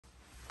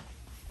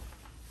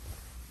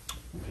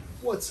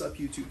What's up,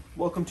 YouTube?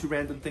 Welcome to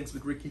Random Things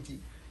with Ricky D.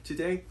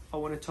 Today, I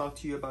want to talk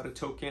to you about a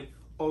token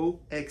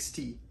OXT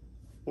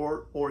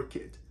or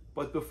Orchid.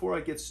 But before I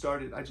get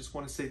started, I just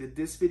want to say that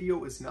this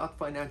video is not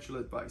financial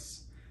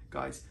advice.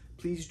 Guys,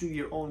 please do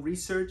your own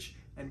research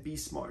and be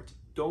smart.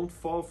 Don't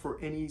fall for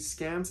any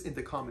scams in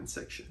the comment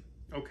section,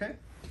 okay?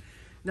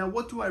 Now,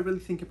 what do I really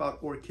think about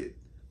Orchid?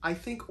 I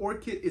think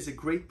Orchid is a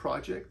great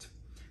project.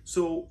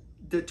 So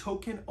the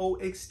token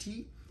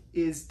OXT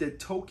is the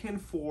token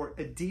for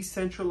a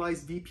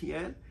decentralized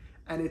VPN,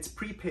 and it's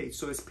prepaid,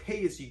 so it's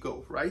pay as you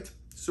go, right?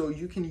 So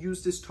you can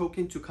use this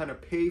token to kind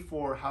of pay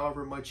for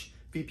however much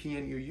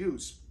VPN you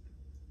use.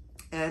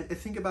 And the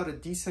thing about a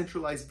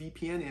decentralized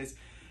VPN is,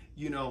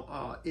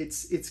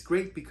 it's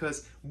great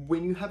because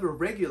when you have a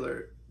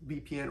regular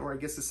VPN, or I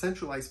guess a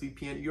centralized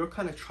VPN, you're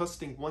kind of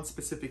trusting one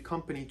specific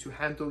company to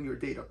handle your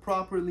data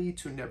properly,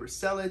 to never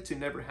sell it, to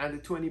never hand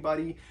it to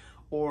anybody,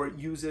 or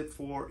use it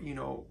for,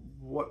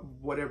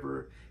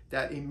 whatever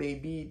that it may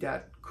be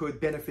that could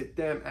benefit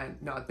them and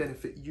not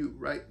benefit you,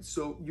 right?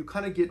 So you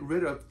kind of get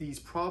rid of these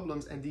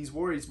problems and these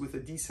worries with a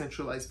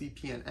decentralized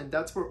VPN, and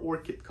that's where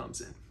Orchid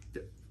comes in,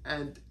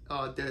 and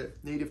the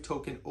native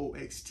token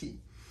OXT.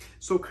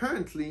 So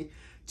currently,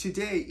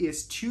 today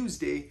is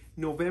Tuesday,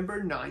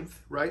 November 9th,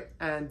 right?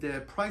 And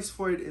the price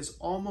for it is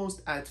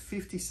almost at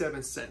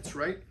 57 cents,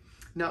 right?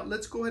 Now,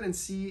 let's go ahead and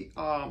see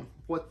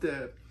what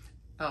the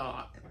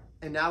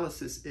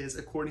analysis is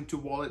according to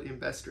Wallet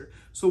Investor.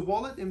 So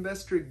Wallet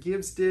Investor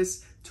gives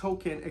this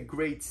token a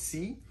grade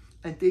C,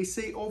 and they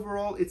say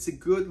overall it's a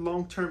good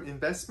long-term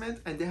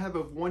investment, and they have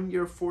a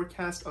 1-year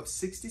forecast of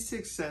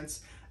 66 cents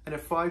and a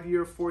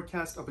 5-year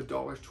forecast of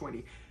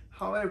 $1.20.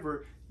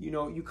 However,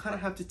 you kind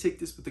of have to take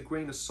this with a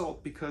grain of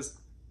salt, because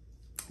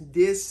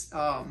this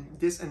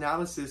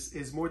analysis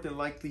is more than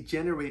likely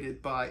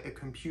generated by a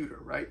computer,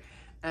 right?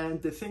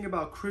 And the thing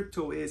about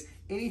crypto is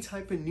any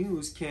type of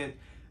news can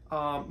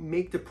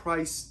make the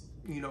price,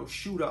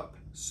 shoot up.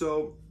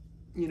 So,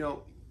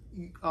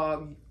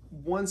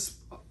 once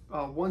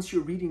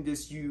you're reading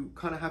this, you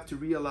kind of have to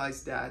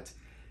realize that,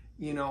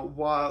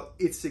 while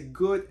it's a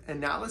good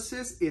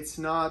analysis, it's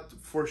not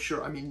for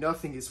sure. I mean,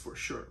 nothing is for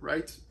sure,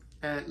 right?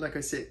 And like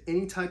I said,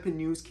 any type of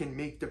news can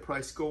make the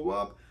price go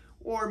up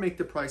or make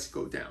the price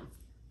go down.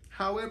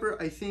 However,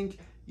 I think,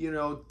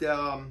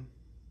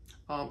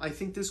 I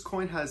think this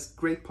coin has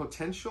great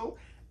potential,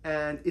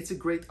 and it's a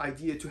great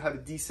idea to have a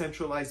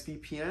decentralized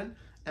VPN,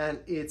 and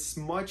it's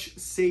much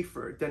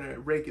safer than a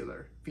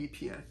regular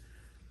VPN.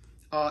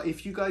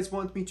 If you guys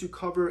want me to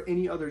cover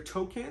any other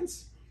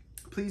tokens,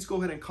 please go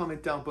ahead and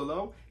comment down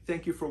below.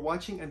 Thank you for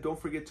watching, and don't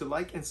forget to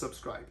like and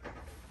subscribe.